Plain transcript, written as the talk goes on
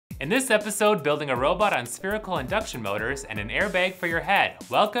In this episode, building a robot on spherical induction motors and an airbag for your head.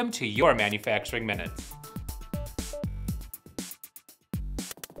 Welcome to your Manufacturing Minutes.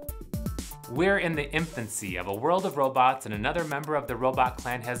 We're in the infancy of a world of robots, and another member of the robot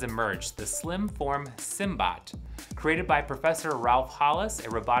clan has emerged, the slim form SIMbot. Created by Professor Ralph Hollis, a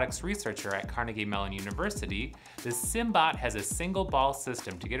robotics researcher at Carnegie Mellon University, the SIMbot has a single ball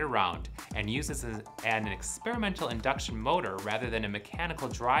system to get around and uses an experimental induction motor rather than a mechanical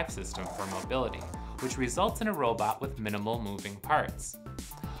drive system for mobility, which results in a robot with minimal moving parts.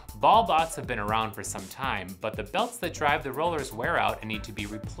 Ballbots have been around for some time, but the belts that drive the rollers wear out and need to be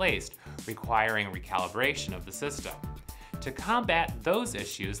replaced, requiring recalibration of the system. To combat those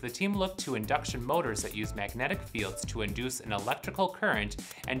issues, the team looked to induction motors that use magnetic fields to induce an electrical current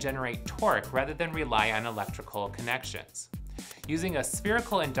and generate torque rather than rely on electrical connections. Using a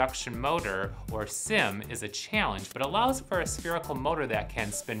spherical induction motor, or SIM, is a challenge, but allows for a spherical motor that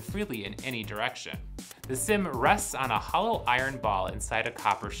can spin freely in any direction. The SIM rests on a hollow iron ball inside a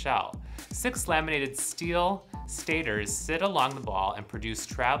copper shell. 6 laminated steel stators sit along the ball and produce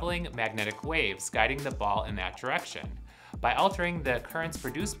traveling magnetic waves, guiding the ball in that direction. By altering the currents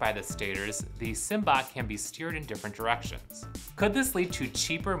produced by the stators, the SIMbot can be steered in different directions. Could this lead to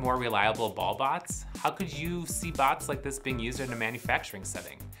cheaper, more reliable Ballbots? How could you see bots like this being used in a manufacturing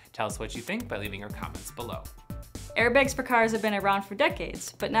setting? Tell us what you think by leaving your comments below. Airbags for cars have been around for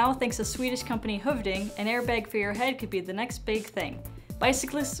decades, but now thanks to Swedish company Hovding, an airbag for your head could be the next big thing.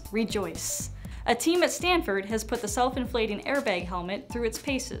 Bicyclists, rejoice! A team at Stanford has put the self-inflating airbag helmet through its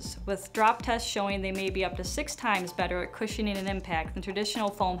paces, with drop tests showing they may be up to 6 times better at cushioning an impact than traditional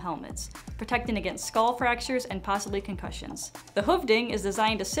foam helmets, protecting against skull fractures and possibly concussions. The Hovding is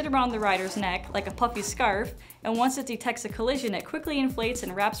designed to sit around the rider's neck like a puffy scarf, and once it detects a collision, it quickly inflates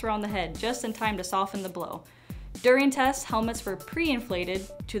and wraps around the head just in time to soften the blow. During tests, helmets were pre-inflated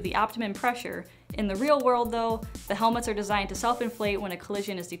to the optimum pressure. In the real world though, the helmets are designed to self-inflate when a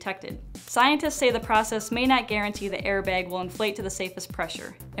collision is detected. Scientists say the process may not guarantee the airbag will inflate to the safest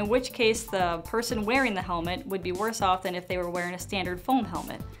pressure, in which case the person wearing the helmet would be worse off than if they were wearing a standard foam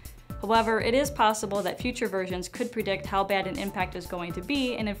helmet. However, it is possible that future versions could predict how bad an impact is going to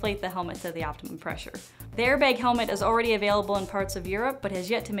be and inflate the helmet to the optimum pressure. The airbag helmet is already available in parts of Europe, but has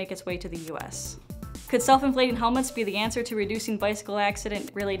yet to make its way to the US. Could self-inflating helmets be the answer to reducing bicycle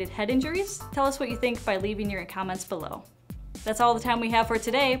accident-related head injuries? Tell us what you think by leaving your comments below. That's all the time we have for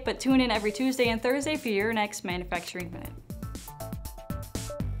today, but tune in every Tuesday and Thursday for your next Manufacturing Minute.